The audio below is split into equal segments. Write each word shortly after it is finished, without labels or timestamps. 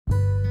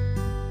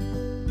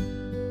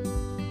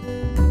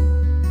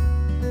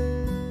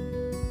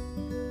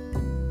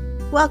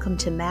Welcome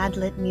to Mad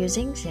Lit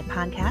Musings, a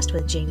podcast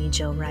with Jaime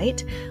Jo Wright,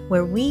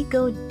 where we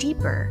go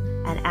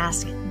deeper and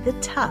ask the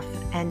tough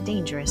and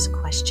dangerous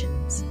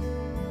questions.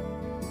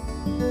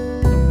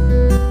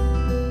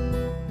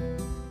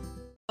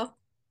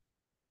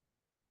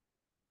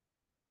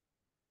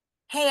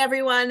 Hey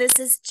everyone, this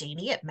is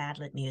Jaime at Mad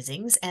Lit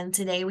Musings, and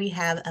today we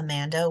have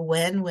Amanda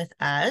Wen with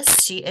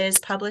us. She is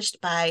published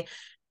by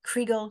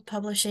Kriegel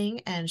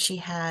Publishing, and she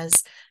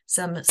has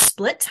some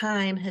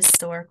split-time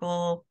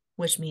historical,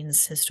 which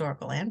means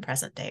historical and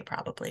present day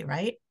probably,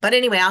 right? But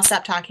anyway, I'll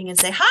stop talking and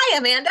say, hi,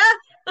 Amanda!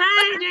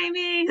 Hi,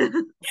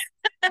 Jaime!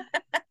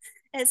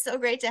 It's so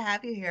great to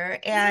have you here.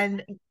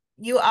 And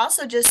you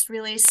also just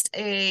released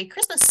a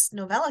Christmas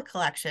novella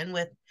collection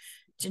with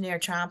Janaire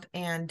Tromp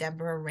and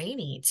Deborah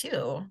Rainey,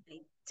 too. I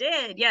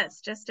did,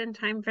 yes, just in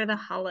time for the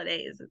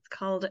holidays. It's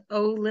called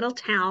Oh Little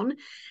Town.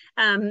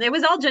 It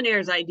was all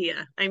Janaire's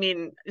idea. I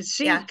mean,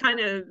 she kind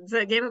of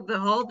gave up the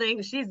whole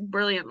thing. She's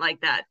brilliant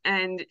like that.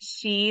 And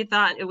she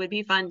thought it would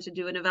be fun to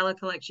do a novella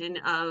collection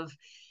of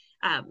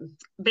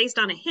based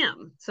on a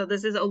hymn. So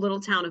this is O Little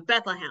Town of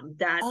Bethlehem.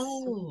 That's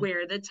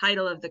where the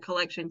title of the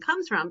collection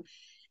comes from.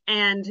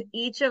 And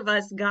each of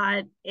us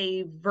got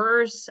a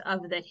verse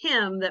of the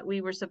hymn that we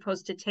were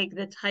supposed to take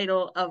the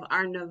title of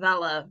our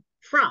novella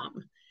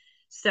from.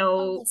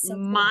 So,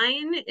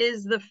 mine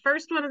is the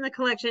first one in the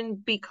collection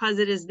because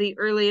it is the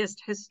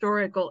earliest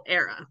historical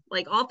era.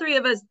 Like all three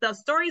of us, the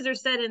stories are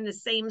set in the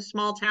same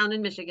small town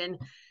in Michigan.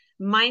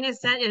 Mine is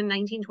set in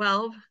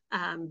 1912.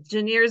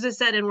 Janaire's is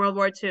set in World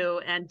War II,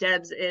 and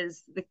Deb's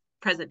is the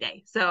present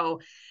day. So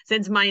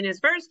since mine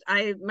is first,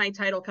 my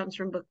title comes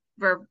from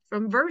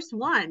verse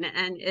 1,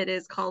 and it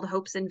is called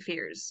Hopes and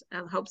Fears.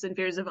 Hopes and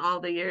fears of all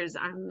the years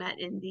are met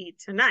in thee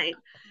tonight.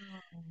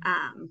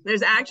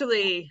 There's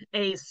actually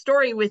a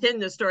story within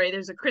the story.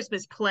 There's a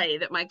Christmas play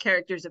that my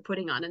characters are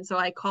putting on, and so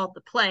I called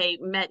the play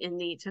Met in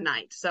Thee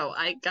Tonight. So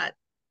I got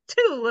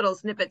two little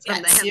snippets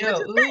from the hymn,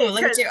 which is great.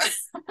 Look at you.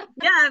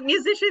 Yeah,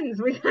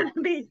 musicians, we gotta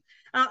be.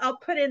 I'll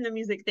put in the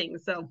music thing.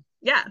 So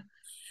yeah.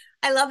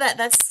 I love that.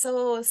 That's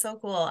so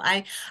cool.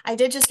 I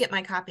did just get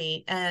my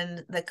copy,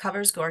 and the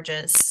cover's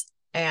gorgeous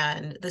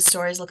and the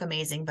stories look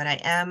amazing, but I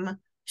am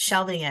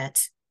shelving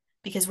it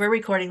because we're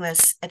recording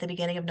this at the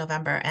beginning of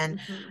November, and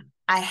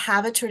I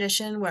have a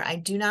tradition where I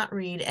do not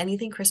read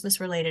anything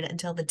Christmas related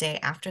until the day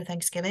after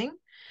Thanksgiving.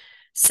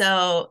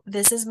 So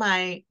this is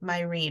my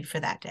read for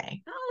that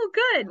day. Oh,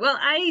 good. Well,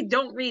 I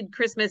don't read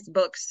Christmas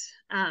books.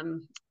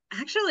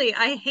 Actually,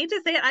 I hate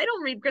to say it, I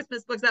don't read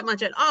Christmas books that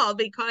much at all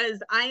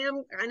because I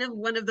am kind of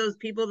one of those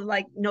people that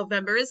like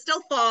November is still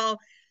fall.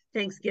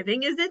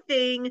 Thanksgiving is a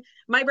thing.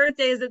 My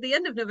birthday is at the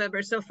end of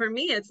November. So for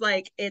me, it's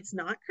like, it's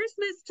not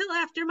Christmas till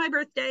after my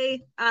birthday.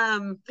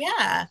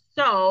 Yeah.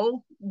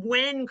 So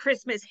when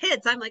Christmas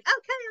hits, I'm like,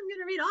 okay, I'm going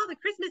to read all the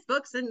Christmas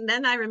books. And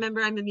then I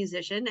remember I'm a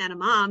musician and a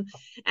mom,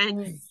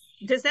 and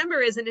December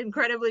is an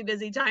incredibly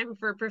busy time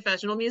for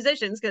professional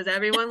musicians because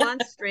everyone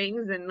wants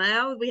strings, and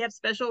now we have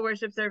special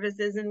worship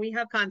services and we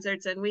have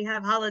concerts and we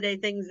have holiday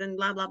things and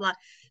blah, blah, blah.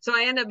 So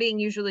I end up being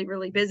usually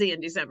really busy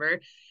in December,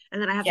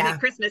 and then I have to make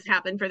Christmas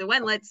happen for the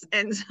Wenlets.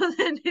 And so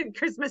then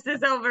Christmas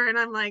is over and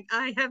I'm like,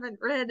 I haven't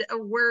read a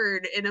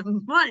word in a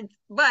month,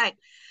 but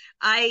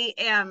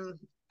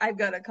I've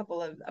got a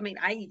couple of,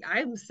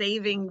 I'm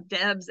saving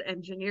Deb's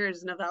and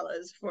Janaire's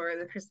novellas for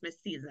the Christmas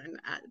season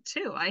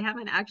too. I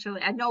haven't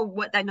actually, I know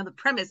the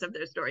premise of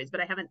their stories, but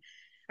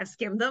I've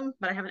skimmed them,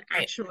 but I haven't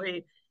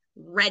actually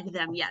read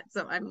them yet.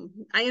 So I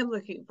am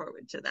looking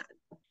forward to that.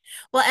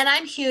 Well, and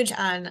I'm huge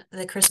on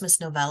the Christmas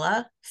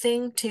novella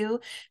thing too,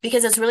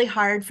 because it's really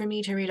hard for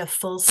me to read a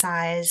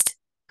full-sized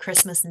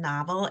Christmas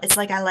novel. It's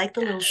like, I like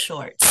the little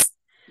shorts.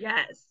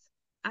 Yes.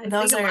 I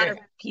think a lot of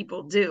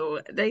people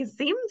do. They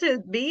seem to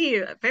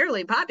be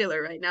fairly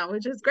popular right now,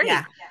 which is great.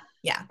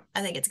 Yeah,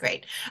 I think it's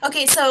great.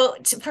 Okay, so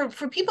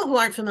for people who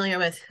aren't familiar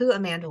with who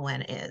Amanda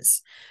Wen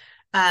is,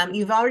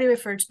 you've already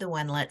referred to the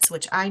Wenlets,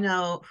 which I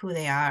know who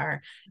they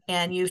are,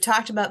 and you've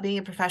talked about being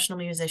a professional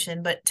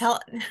musician, but tell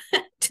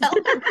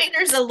the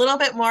readers a little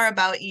bit more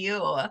about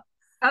you.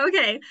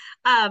 Okay.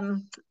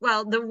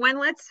 Well, the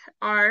Wenlets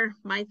are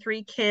my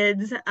three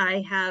kids.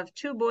 I have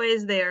two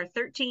boys. They are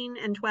 13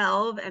 and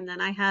 12. And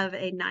then I have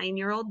a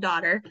 9-year-old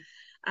daughter.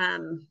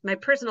 My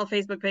personal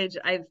Facebook page,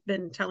 I've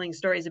been telling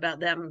stories about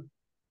them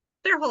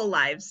their whole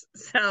lives.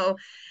 So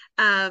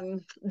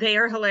they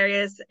are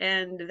hilarious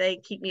and they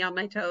keep me on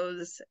my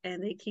toes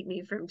and they keep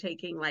me from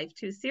taking life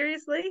too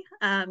seriously.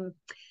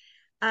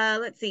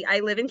 Let's see. I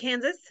live in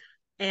Kansas.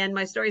 And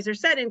my stories are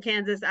set in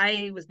Kansas.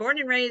 I was born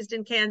and raised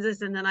in Kansas.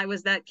 And then I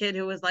was that kid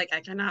who was like, I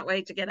cannot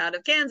wait to get out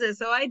of Kansas.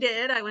 So I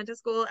did. I went to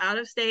school out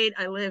of state.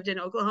 I lived in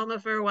Oklahoma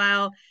for a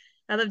while.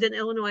 I lived in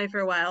Illinois for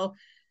a while.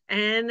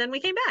 And then we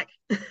came back.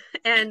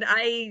 And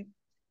I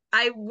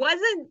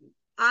wasn't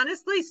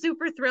honestly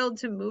super thrilled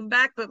to move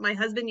back, but my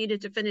husband needed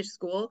to finish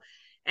school.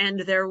 And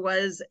there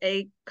was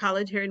a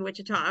college here in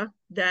Wichita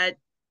that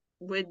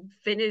would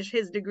finish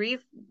his degree.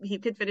 He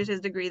could finish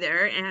his degree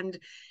there. And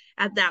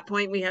at that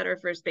point we had our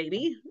first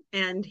baby,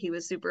 and he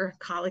was super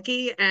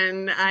colicky,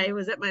 and I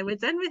was at my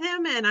wit's end with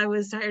him, and I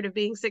was tired of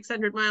being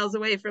 600 miles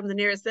away from the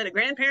nearest set of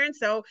grandparents.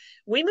 So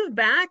we moved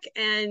back.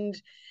 And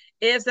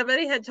if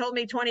somebody had told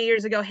me 20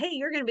 years ago, hey,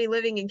 you're going to be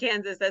living in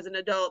Kansas as an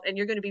adult and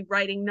you're going to be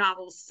writing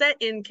novels set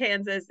in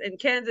Kansas, and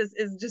Kansas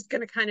is just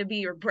going to kind of be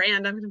your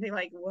brand, I'm going to be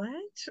like,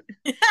 what?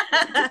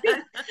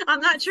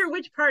 I'm not sure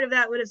which part of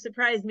that would have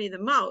surprised me the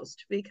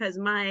most, because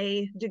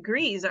my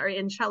degrees are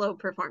in cello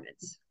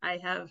performance. I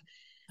have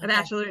a Okay.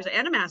 bachelor's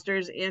and a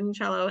master's in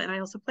cello, and I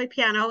also play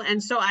piano.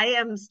 And so I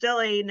am still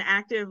an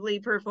actively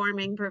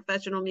performing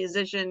professional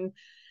musician,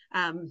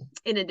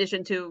 in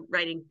addition to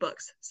writing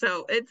books.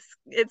 So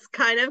it's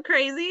kind of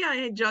crazy.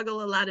 I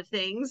juggle a lot of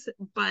things,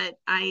 but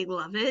I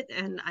love it,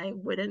 and I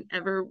wouldn't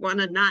ever want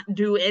to not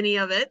do any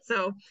of it.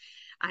 So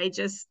I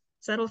just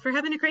settle for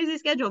having a crazy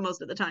schedule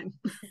most of the time.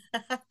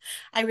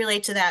 I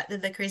relate to that,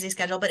 the crazy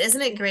schedule, but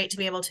isn't it great to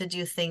be able to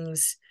do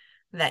things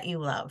that you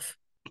love?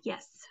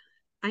 Yes.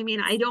 I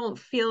mean, I don't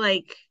feel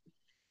like,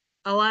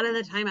 a lot of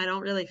the time I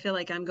don't really feel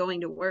like I'm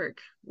going to work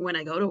when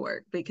I go to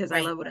work, because I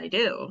Right. love what I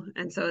do.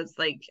 And so it's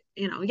like,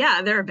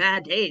 yeah, there are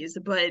bad days,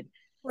 but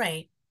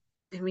Right.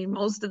 I mean,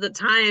 most of the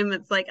time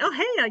it's like, oh,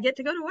 hey, I get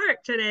to go to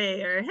work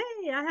today, or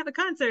hey, I have a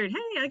concert.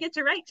 Hey, I get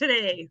to write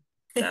today.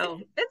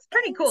 So it's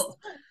pretty cool.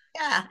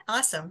 Yeah,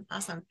 awesome.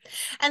 Awesome.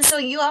 And so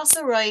you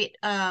also write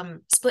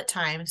split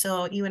time.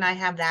 So you and I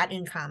have that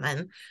in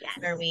common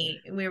where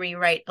Yes. we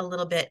write a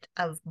little bit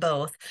of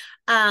both.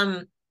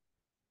 Um,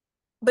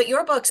 but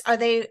your books, are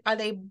they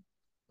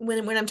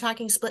when I'm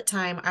talking split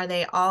time, are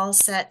they all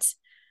set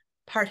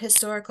part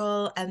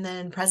historical and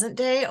then present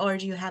day, or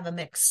do you have a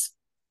mix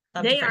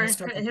of They different are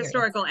historical periods?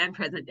 historical and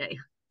present day.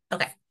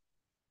 Okay.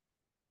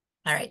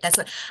 All right. That's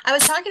what I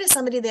was talking to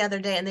somebody the other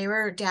day and they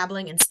were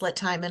dabbling in split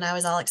time and I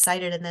was all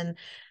excited. And then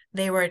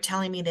they were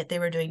telling me that they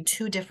were doing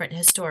two different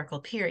historical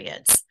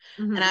periods.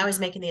 And I Mm-hmm. was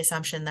making the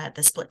assumption that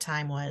the split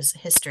time was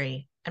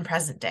history and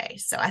present day.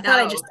 So I thought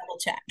I'd just No, double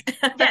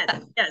yes,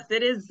 check. yes,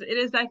 it is. It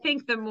is. I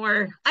think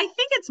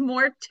it's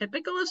more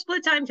typical of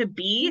split time to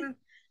be Mhm.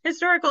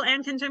 historical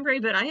and contemporary,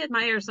 but I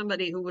admire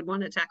somebody who would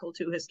want to tackle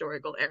two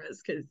historical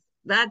eras, because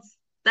that's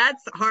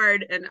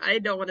hard, and I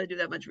don't want to do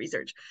that much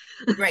research.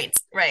 Right,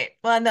 right.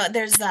 Well, no,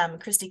 there's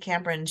Christy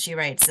Cameron, she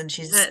writes, and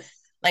she's Yes,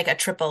 like a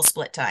triple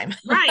split time.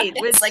 right.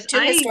 It's Which like two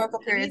historical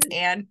I periods mean,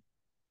 and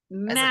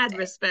present mad day.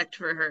 respect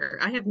for her.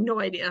 I have no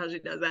idea how she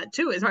does that.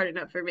 Two is hard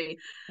enough for me.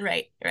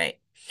 Right, right.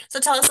 So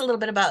tell us a little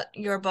bit about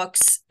your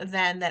books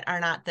then that are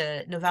not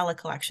the novella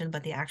collection,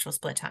 but the actual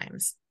split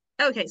times.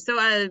 Okay, so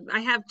I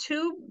have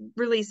two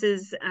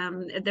releases.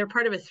 They're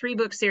part of a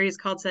three-book series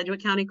called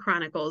Sedgwick County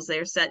Chronicles.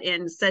 They're set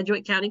in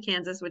Sedgwick County,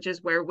 Kansas, which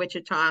is where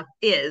Wichita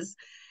is.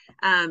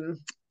 Um,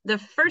 the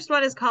first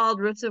one is called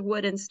Roots of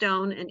Wood and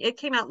Stone, and it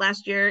came out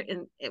last year,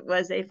 and it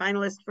was a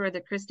finalist for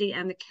the Christie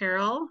and the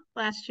Carol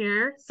last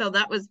year. So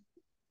that was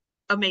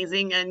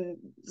amazing and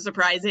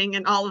surprising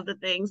and all of the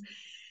things.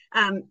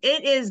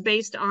 It is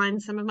based on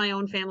some of my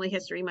own family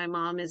history. My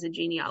mom is a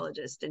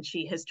genealogist, and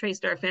she has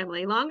traced our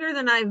family longer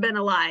than I've been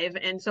alive.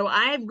 And so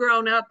I've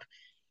grown up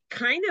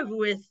kind of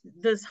with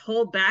this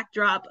whole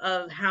backdrop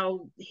of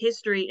how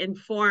history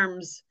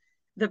informs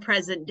the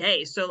present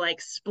day. So,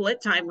 like,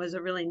 split time was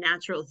a really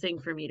natural thing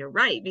for me to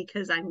write,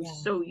 because I'm Yeah,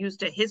 so used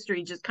to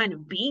history just kind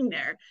of being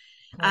there.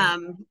 right.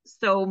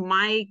 So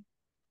my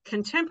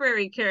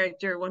contemporary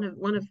character, one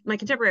of my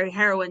contemporary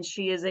heroines,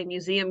 she is a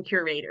museum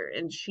curator,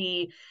 and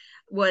she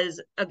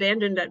was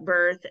abandoned at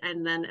birth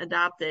and then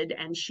adopted,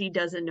 and she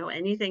doesn't know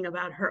anything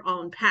about her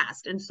own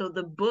past. And so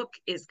the book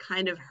is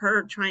kind of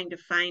her trying to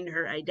find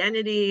her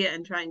identity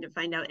and trying to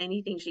find out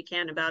anything she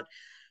can about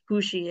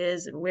who she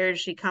is and where does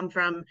she come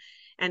from,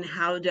 and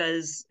how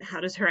does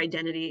her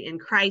identity in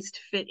Christ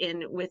fit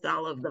in with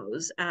all of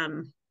those.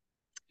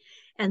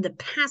 And the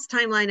past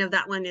timeline of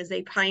that one is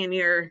a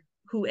pioneer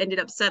who ended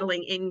up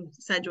settling in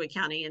Sedgwick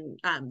County,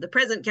 and the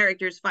present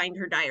characters find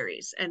her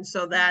diaries, and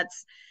so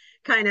that's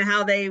kind of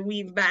how they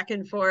weave back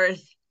and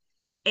forth.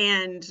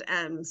 And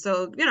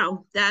so,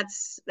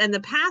 that's, and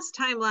the past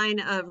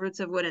timeline of Roots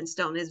of Wood and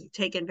Stone is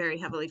taken very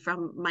heavily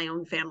from my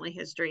own family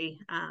history.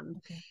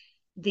 Okay.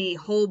 The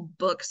whole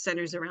book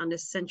centers around a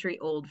century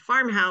old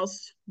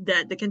farmhouse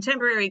that the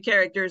contemporary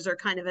characters are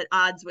kind of at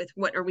odds with.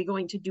 What are we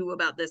going to do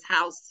about this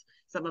house?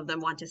 Some of them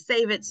want to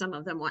save it, some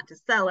of them want to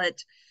sell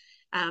it.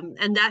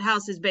 And that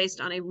house is based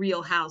on a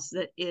real house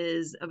that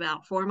is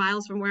about 4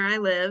 miles from where I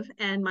live,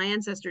 and my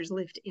ancestors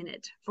lived in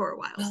it for a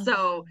while. Oh,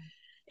 So,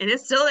 and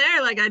it's still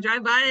there. Like, I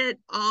drive by it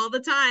all the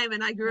time,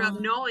 and I grew up wow.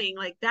 knowing,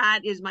 like,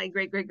 that is my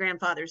great great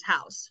grandfather's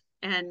house.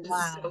 And so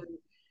Wow.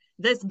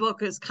 this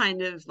book is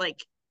kind of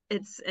like,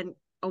 it's an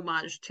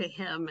homage to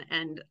him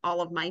and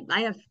all of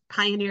I have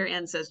pioneer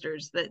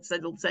ancestors that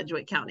settled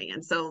Sedgwick County,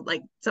 and so,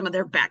 like, some of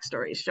their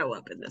backstories show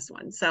up in this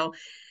one. So,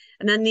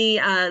 and then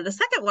the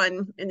second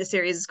one in the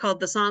series is called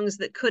The Songs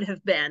That Could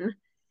Have Been.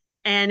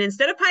 And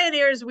instead of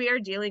pioneers, we are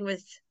dealing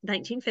with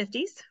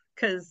 1950s,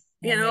 because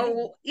You Hey.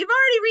 know, you've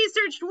already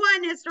researched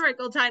one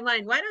historical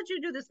timeline. Why don't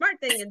you do the smart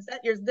thing and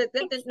set your no,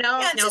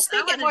 Yeah, no, just I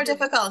make it want to more do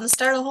difficult and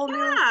start yeah, a whole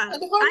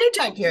I new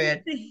time know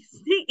period.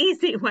 the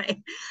easy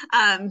way.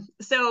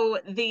 So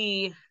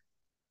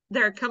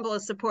there are a couple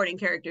of supporting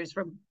characters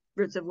from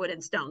Roots of Wood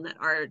and Stone that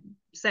are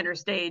center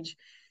stage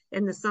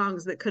in the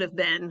songs that could have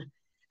been.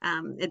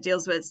 It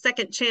deals with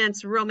second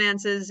chance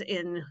romances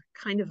in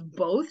kind of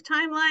both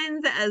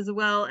timelines, as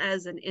well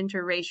as an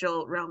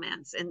interracial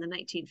romance in the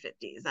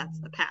 1950s. That's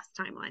the past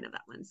timeline of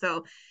that one.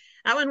 So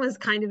that one was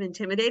kind of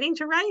intimidating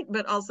to write,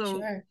 but also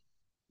Sure.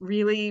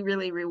 really,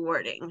 really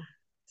rewarding.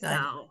 Good.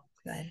 So,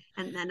 Good.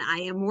 and then I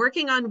am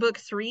working on book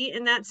 3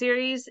 in that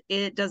series.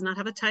 It does not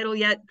have a title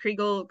yet.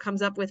 Kriegel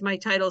comes up with my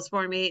titles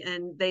for me,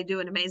 and they do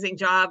an amazing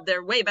job.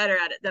 They're way better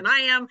at it than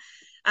I am.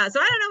 So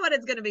I don't know what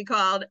it's going to be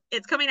called.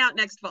 It's coming out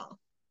next fall,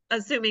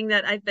 assuming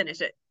that I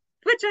finish it,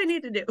 which I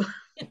need to do.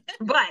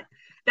 But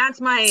that's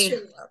my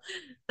Sure.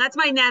 that's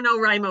my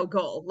NaNoWriMo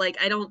goal. Like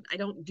I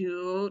don't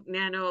do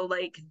nano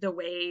like the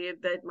way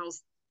that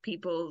most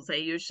people say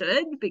you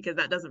should, because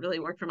that doesn't really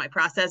work for my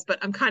process. But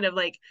I'm kind of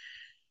like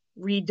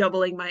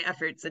redoubling my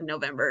efforts in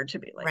November to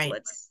be like, Right.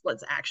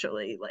 let's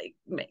actually like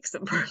make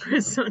some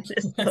progress on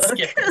this Let's book.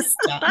 get this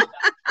done.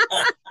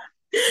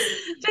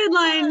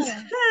 Deadlines.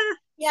 Ah,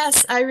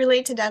 yes, I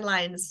relate to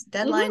deadlines.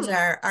 Deadlines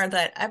Mm-hmm. are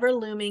that ever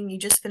looming. You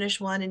just finish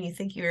one and you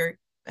think you're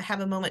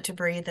have a moment to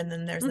breathe, and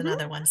then there's Mm-hmm.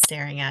 another one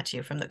staring at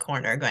you from the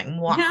corner, going,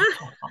 "Wah." Yeah.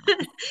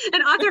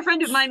 An author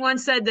friend of mine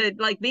once said that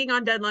like being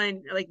on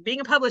deadline, like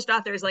being a published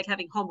author is like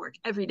having homework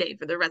every day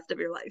for the rest of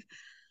your life.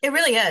 It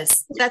really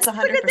is. That's a It's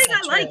a hundred good thing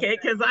percent I like true. it,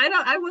 because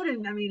I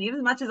wouldn't. I mean, even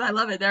as much as I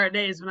love it, there are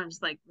days when I'm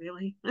just like,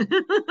 really? I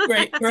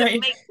Right, have to right.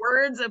 make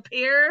words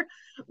appear.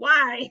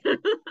 Why?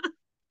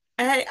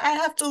 I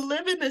have to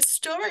live in this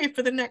story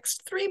for the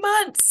next 3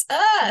 months.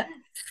 Ah,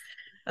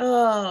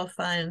 oh,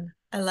 fun.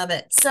 I love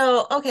it.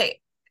 So, okay,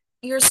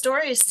 your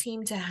stories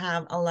seem to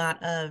have a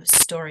lot of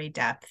story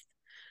depth,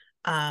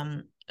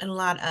 and a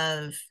lot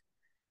of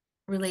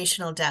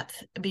relational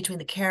depth between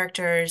the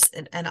characters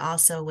and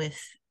also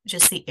with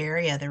just the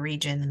area, the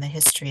region, and the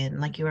history, and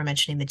like you were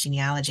mentioning, the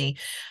genealogy.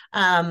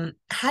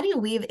 How do you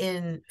weave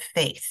in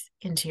faith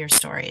into your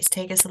stories?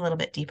 Take us a little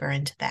bit deeper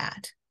into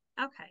that.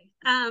 Okay.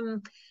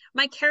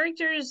 My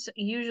characters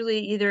usually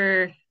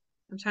either,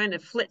 I'm trying to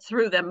flit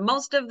through them.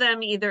 Most of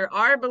them either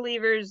are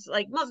believers,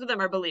 like most of them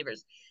are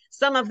believers.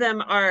 Some of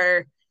them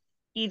are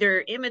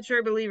either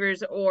immature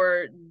believers,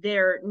 or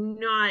they're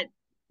not,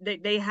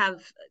 they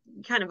have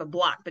kind of a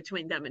block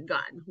between them and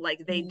God.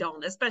 Like they Mm,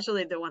 don't,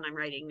 especially the one I'm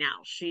writing now.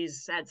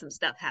 She's had some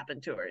stuff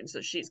happen to her, and so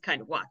she's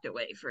kind of walked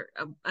away for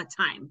a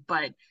time.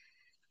 But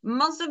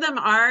most of them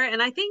are,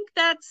 and I think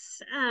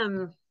that's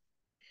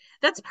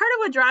part of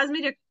what draws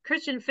me to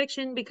Christian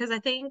fiction, because I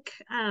think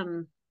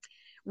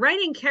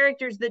writing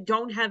characters that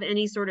don't have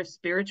any sort of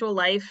spiritual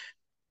life,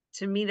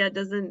 to me, that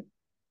doesn't,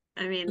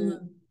 I mean,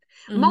 mm,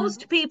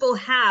 most hmm. people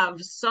have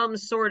some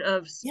sort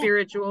of Yeah,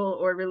 spiritual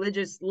or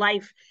religious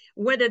life,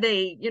 whether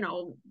they,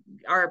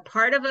 are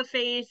part of a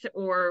faith,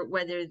 or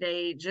whether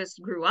they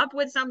just grew up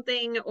with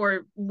something,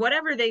 or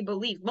whatever they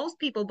believe. Most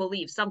people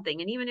believe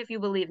something. And even if you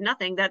believe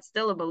nothing, that's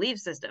still a belief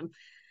system.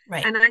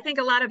 right. And I think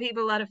a lot of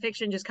people, a lot of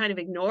fiction just kind of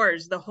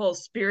ignores the whole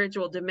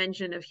spiritual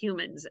dimension of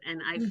humans.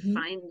 And I Hmm.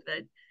 find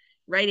that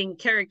writing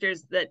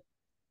characters that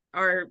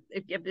are,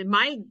 in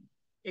my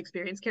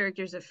experience,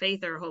 characters of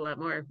faith are a whole lot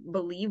more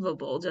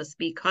believable, just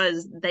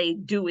because they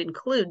do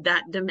include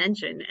that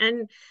dimension.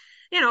 And,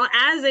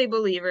 as a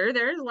believer,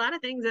 there's a lot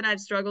of things that I've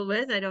struggled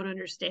with. I don't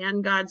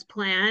understand God's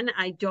plan.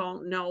 I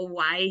don't know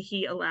why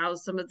he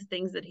allows some of the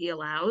things that he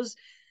allows.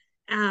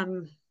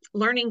 um,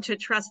 Learning to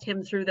trust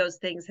him through those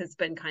things has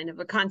been kind of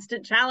a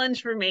constant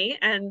challenge for me.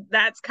 And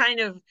that's kind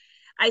of,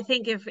 I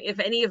think, if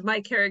any of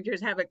my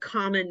characters have a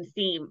common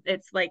theme,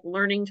 it's like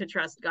learning to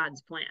trust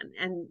God's plan,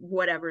 and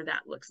whatever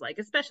that looks like,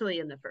 especially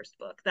in the first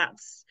book.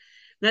 That's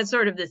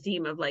sort of the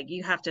theme of like,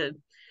 you have to,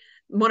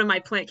 one of my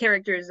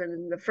characters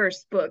in the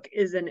first book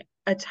is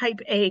a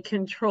type A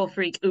control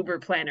freak Uber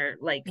planner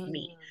like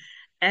me.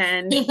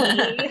 And he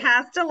Mm.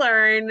 has to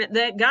learn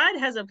that God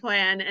has a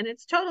plan, and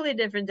it's totally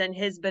different than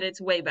his, but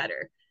it's way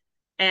better.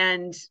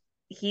 And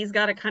he's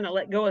got to kind of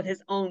let go of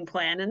his own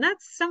plan. And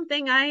that's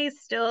something I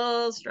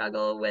still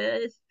struggle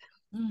with,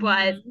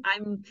 but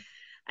Hmm.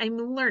 I'm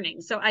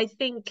learning. So I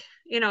think,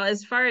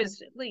 as far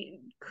as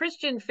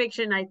Christian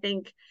fiction, I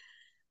think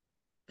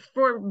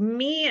for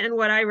me and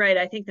what I write,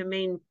 I think the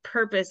main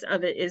purpose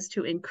of it is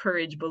to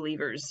encourage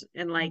believers,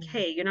 and like, Mm.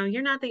 hey,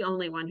 you're not the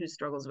only one who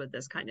struggles with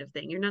this kind of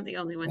thing. You're not the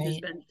only one who's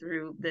Right. been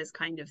through this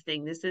kind of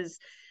thing. This is,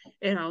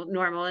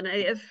 normal. And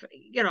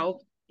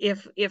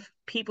if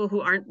people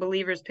who aren't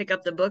believers pick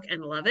up the book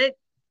and love it,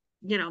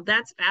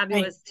 that's Right.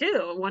 fabulous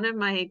too. One of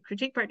my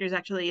critique partners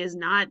actually is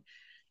not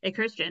a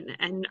Christian,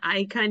 and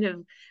I kind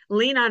of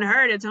lean on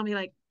her to tell me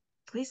like,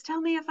 please tell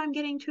me if I'm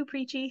getting too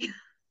preachy.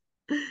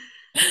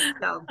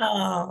 So,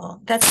 Oh,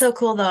 that's so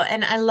cool though.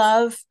 And I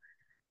love,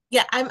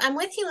 yeah, I'm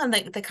with you on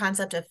the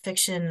concept of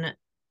fiction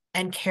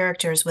and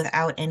characters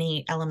without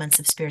any elements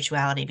of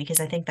spirituality, because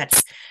I think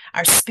that's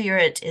our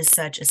spirit is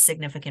such a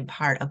significant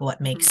part of what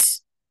Mhm.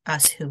 makes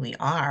us who we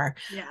are.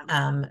 Yeah.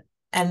 Um,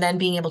 and then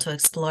being able to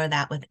explore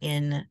that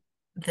within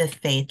the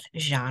faith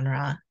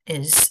genre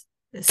is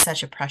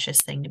such a precious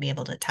thing to be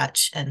able to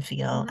touch and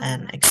feel Mhm.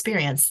 and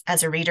experience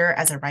as a reader,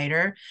 as a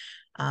writer,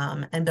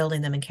 and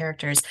building them in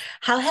characters.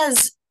 How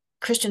has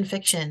Christian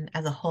fiction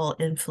as a whole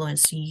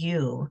influenced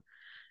you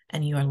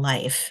and your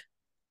life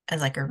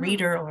as like a Oh,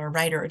 reader or a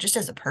writer or just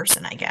as a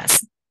person, I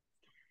guess?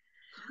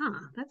 huh.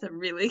 That's a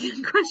really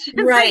good question.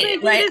 I Right,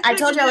 think right. it I took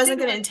told a you I bit to wasn't think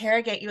going to about.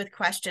 interrogate you with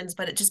questions,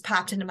 but it just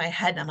popped into my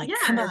head. And I'm like,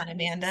 come Yeah, on,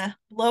 Amanda,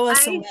 blow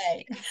us I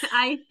away.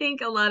 I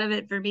think a lot of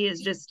it for me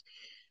is just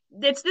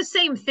it's the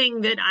same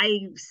thing that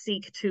I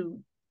seek to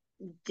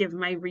give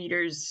my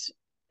readers.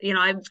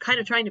 I'm kind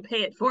of trying to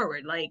pay it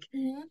forward. Like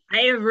Mhm. I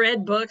have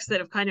read books that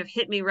have kind of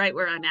hit me right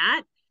where I'm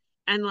at,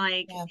 and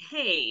like, Yeah,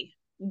 hey,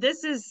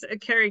 this is a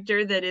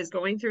character that is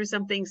going through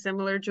something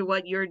similar to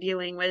what you're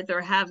dealing with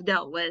or have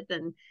dealt with,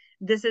 and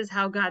this is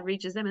how God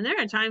reaches them. And there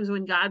are times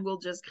when God will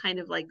just kind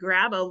of like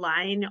grab a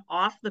line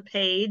off the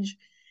page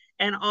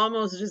and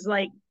almost just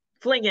like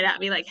fling it at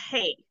me like,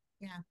 hey,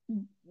 yeah.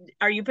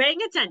 are you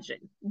paying attention?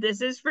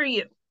 This is for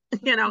you.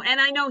 And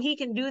I know he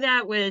can do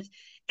that with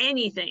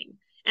anything.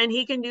 And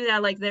he can do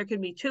that like there can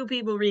be two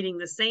people reading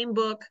the same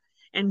book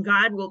and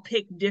God will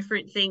pick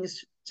different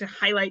things to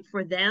highlight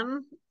for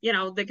them.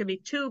 There could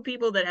be two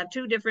people that have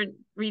two different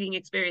reading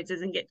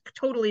experiences and get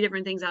totally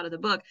different things out of the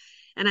book.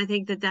 And I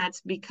think that that's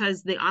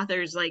because the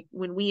authors, like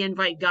when we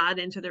invite God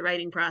into the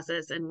writing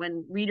process and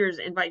when readers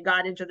invite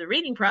God into the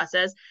reading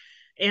process,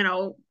 you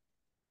know,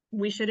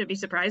 we shouldn't be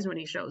surprised when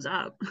he shows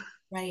up.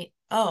 Right.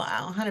 Oh,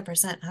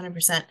 100%,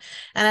 100%.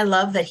 And I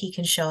love that he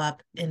can show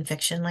up in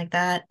fiction like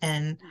that.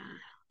 And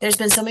there's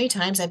been so many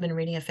times I've been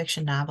reading a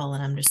fiction novel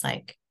and I'm just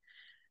like,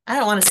 I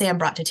don't want to say I'm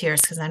brought to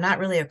tears because I'm not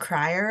really a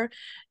crier,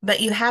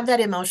 but you have that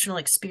emotional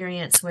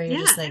experience where you're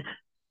just Yeah. like,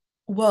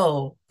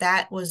 whoa,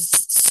 that was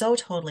so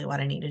totally what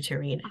I needed to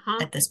read Uh-huh.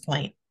 at this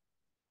point.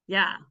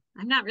 Yeah.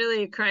 I'm not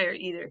really a crier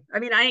either. I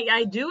mean,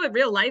 I do in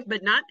real life,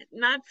 but not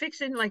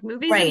fiction. Like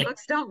movies and Right.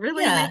 books don't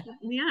really Yeah. make.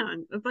 Yeah,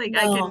 it's like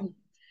No.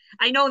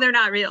 I know they're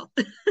not real.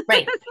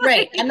 Right.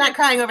 Right. I'm not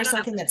crying I over don't know.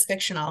 something that's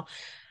fictional.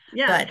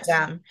 Yeah.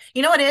 But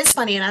you know what is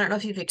funny, and I don't know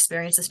if you've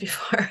experienced this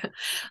before,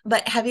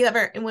 but have you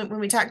ever, when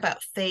we talk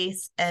about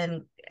faith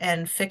and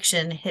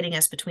fiction hitting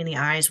us between the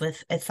eyes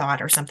with a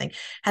thought or something,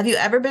 have you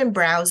ever been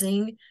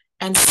browsing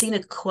and seen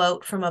a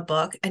quote from a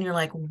book and you're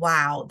like,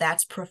 wow,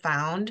 that's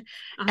profound.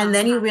 And Uh-huh.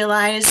 then you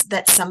realize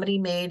that somebody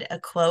made a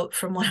quote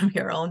from one of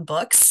your own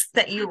books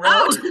that you wrote?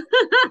 Oh,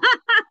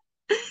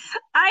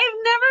 I've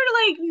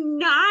never like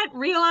not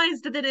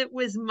realized that it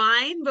was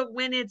mine, but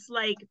when it's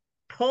like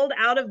pulled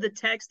out of the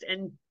text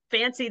and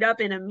fancied up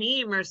in a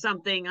meme or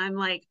something, I'm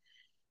like,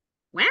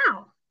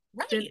 wow,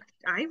 did Right.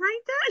 I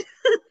write that?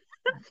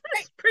 Right.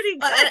 That's pretty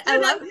And good. I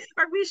love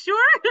Are we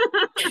sure?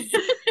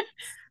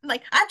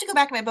 like I have to go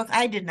back to my book.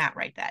 I did not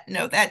write that.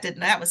 No,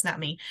 that was not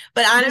me.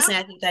 But No. honestly,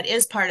 I think that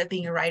is part of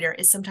being a writer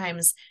is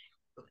sometimes,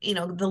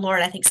 the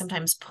Lord, I think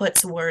sometimes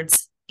puts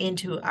words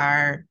into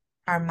our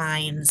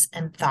minds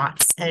and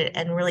thoughts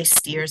and really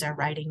steers our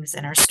writings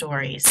and our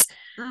stories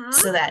Uh-huh.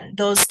 so that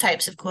those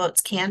types of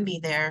quotes can be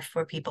there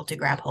for people to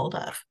grab hold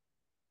of.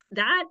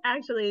 That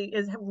actually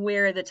is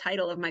where the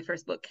title of my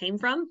first book came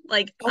from.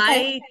 Like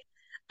Okay.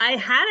 I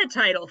had a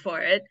title for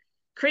it.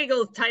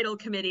 Kriegel's title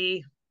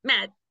committee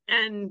met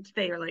and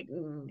they were like,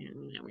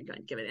 we're going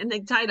to give it. And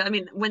the title, I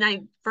mean, when I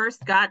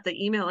first got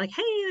the email, like,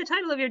 hey, the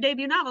title of your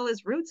debut novel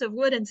is Roots of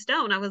Wood and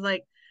Stone, I was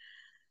like,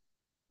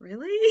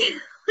 really?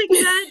 Like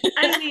that?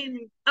 I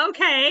mean,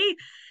 okay.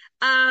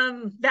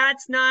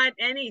 That's not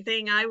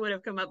anything I would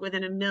have come up with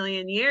in a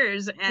million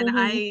years. And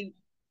Mhm.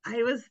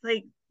 I was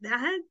like,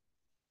 that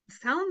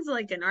sounds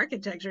like an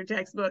architecture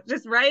textbook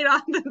just right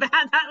off the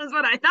bat. That was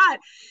what I thought.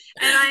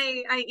 And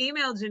I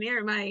emailed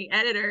Janir, my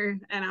editor,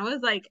 and I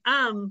was like,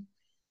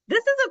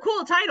 this is a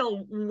cool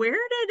title. Where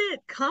did it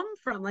come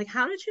from? Like,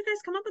 how did you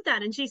guys come up with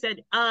that? And she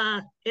said,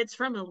 it's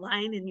from a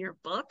line in your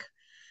book.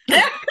 And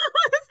I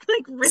was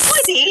like,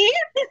 really? See?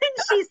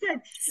 And she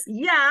said,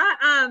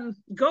 yeah,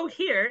 go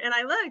here. And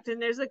I looked and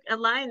there's a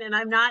line, and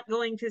I'm not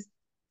going to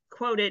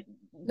quote it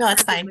No,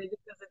 it's fine. perfectly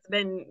because it's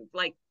been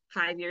like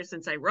 5 years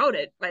since I wrote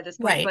it by this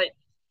point, Right. but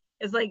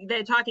it's like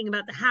they're talking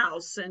about the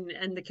house,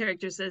 and the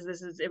character says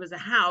it was a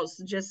house,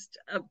 just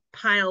a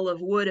pile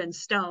of wood and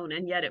stone,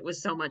 and yet it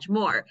was so much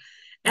more.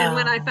 And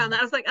when I found that,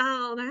 I was like,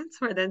 oh, that's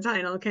where the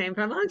title came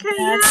from. Okay,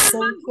 yeah, That's I'm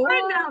so on board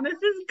cool. now.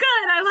 This is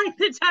good. I like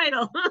the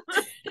title.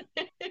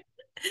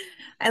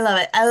 I love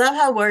it. I love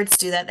how words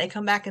do that. They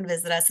come back and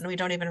visit us, and we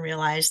don't even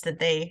realize that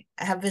they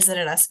have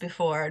visited us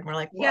before. And we're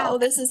like, Yeah. whoa,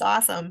 this is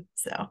awesome.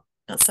 So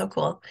that's so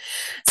cool.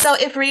 So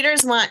if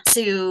readers want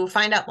to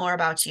find out more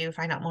about you,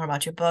 find out more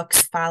about your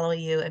books, follow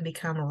you, and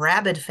become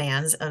rabid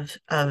fans of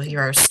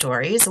your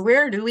stories,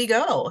 where do we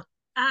go?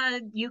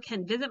 You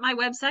can visit my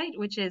website,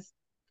 which is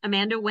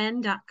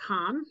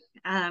amandawen.com.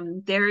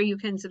 There you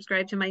can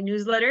subscribe to my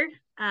newsletter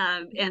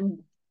and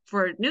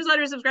for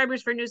newsletter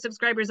subscribers, for new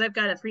subscribers, I've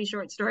got a free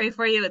short story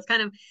for you. It's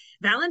kind of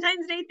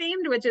Valentine's Day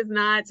themed, which is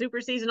not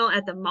super seasonal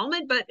at the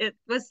moment, but it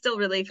was still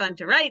really fun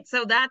to write.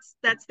 So that's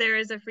there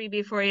as a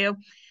freebie for you.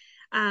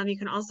 You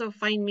can also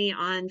find me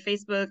on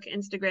Facebook,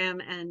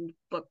 Instagram, and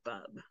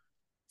BookBub.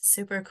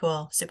 Super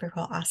cool. Super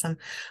cool. Awesome.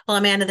 Well,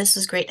 Amanda, this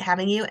was great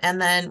having you.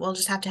 And then we'll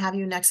just have to have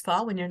you next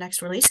fall when your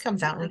next release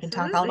comes out and we can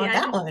talk all Absolutely.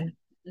 about that one.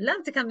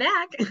 Love to come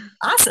back.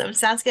 Awesome.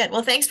 Sounds good.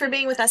 Well, thanks for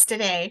being with us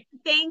today.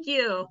 Thank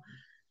you.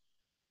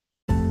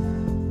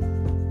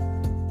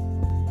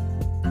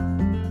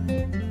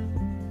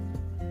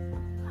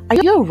 Are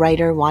you a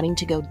writer wanting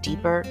to go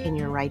deeper in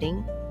your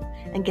writing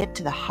and get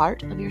to the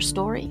heart of your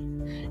story?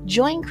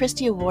 Join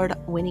Christie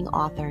Award-winning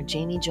author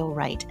Jaime Jo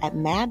Wright at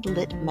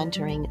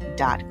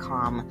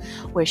madlitmentoring.com,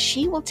 where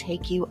she will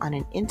take you on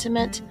an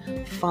intimate,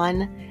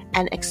 fun,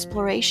 and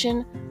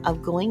exploration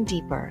of going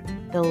deeper,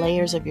 the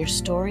layers of your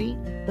story,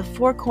 the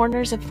four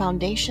corners of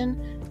foundation,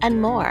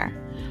 and more.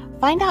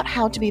 Find out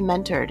how to be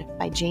mentored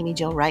by Jaime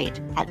Jo Wright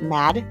at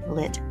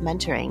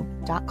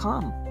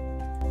madlitmentoring.com.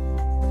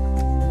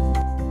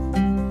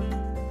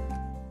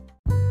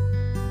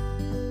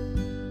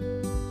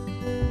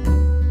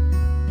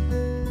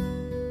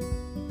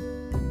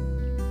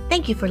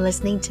 Thank you for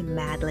listening to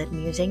Madlit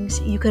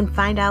Musings. You can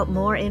find out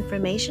more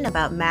information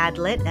about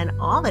Madlit and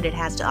all that it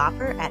has to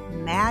offer at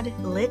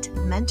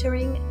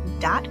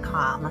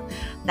madlitmentoring.com.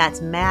 That's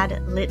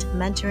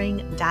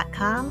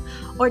madlitmentoring.com.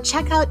 Or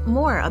check out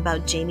more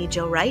about Jaime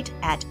Jo Wright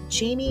at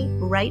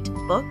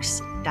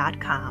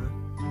jamiewrightbooks.com.